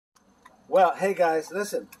Well, hey guys,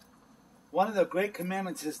 listen. One of the great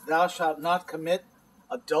commandments is thou shalt not commit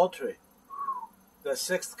adultery. The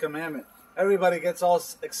sixth commandment. Everybody gets all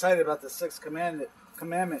excited about the sixth commandment.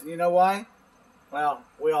 You know why? Well,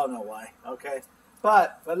 we all know why, okay?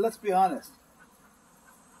 But let's be honest.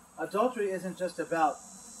 Adultery isn't just about,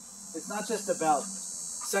 it's not just about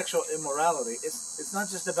sexual immorality. It's not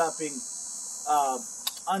just about being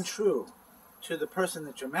untrue to the person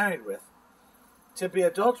that you're married with. To be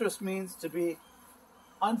adulterous means to be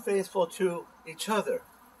unfaithful to each other.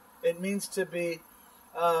 It means to be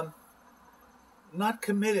not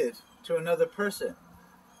committed to another person.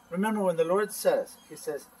 Remember when the Lord says, He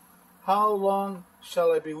says, how long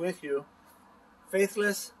shall I be with you,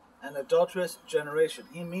 faithless and adulterous generation?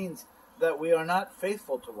 He means that we are not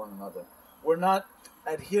faithful to one another. We're not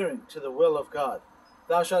adhering to the will of God.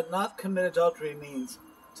 Thou shalt not commit adultery means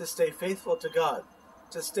to stay faithful to God,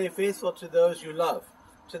 to stay faithful to those you love,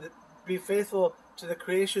 be faithful to the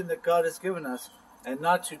creation that God has given us, and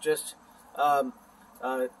not to just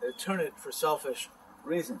turn it for selfish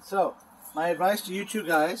reasons. So, my advice to you two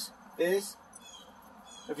guys is,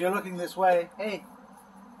 if you're looking this way, hey,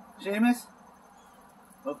 Seamus,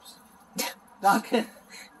 oops, Duncan,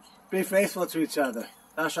 be faithful to each other.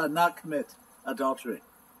 Thou shalt not commit adultery.